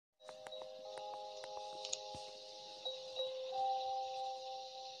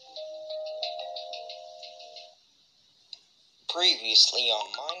Previously on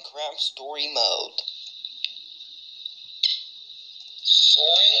Minecraft Story Mode.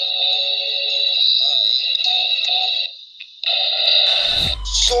 Soren? Hi.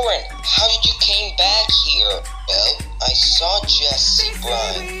 Soren, how did you came back here? Well, I saw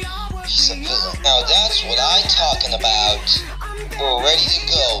Jessebrine. He's a villain. Now that's what I'm talking about. We're ready to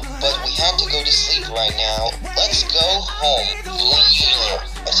go, but we have to go to sleep right now. Let's go home. Later.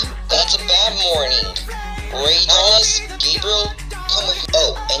 That's a bad morning. Ray, Thomas, Gabriel, come with me.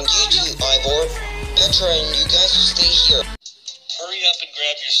 Oh, and you two, Ivor, Petra, and you guys will stay here. Hurry up and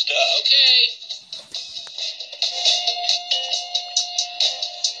grab your stuff. Okay.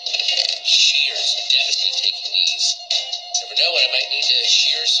 Shears, definitely taking these. Never know when I might need to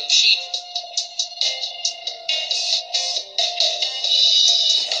shear some sheep.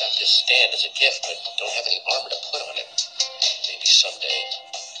 Got this stand as a gift, but don't have any armor to put on it. Maybe someday.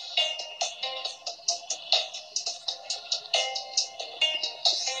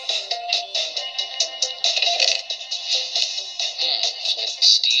 Flint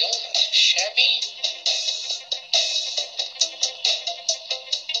steel, not too shabby.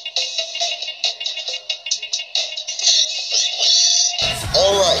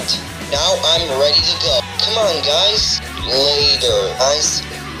 Alright, now I'm ready to go. Come on, guys. Later, guys.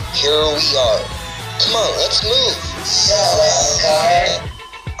 Here we are. Come on, let's move. So, Asgard,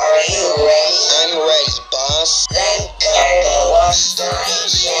 are you ready? I'm ready, boss. Then go our story,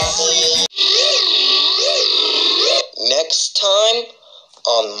 Jesse. Next time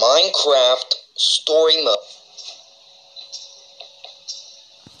on Minecraft Story Mode.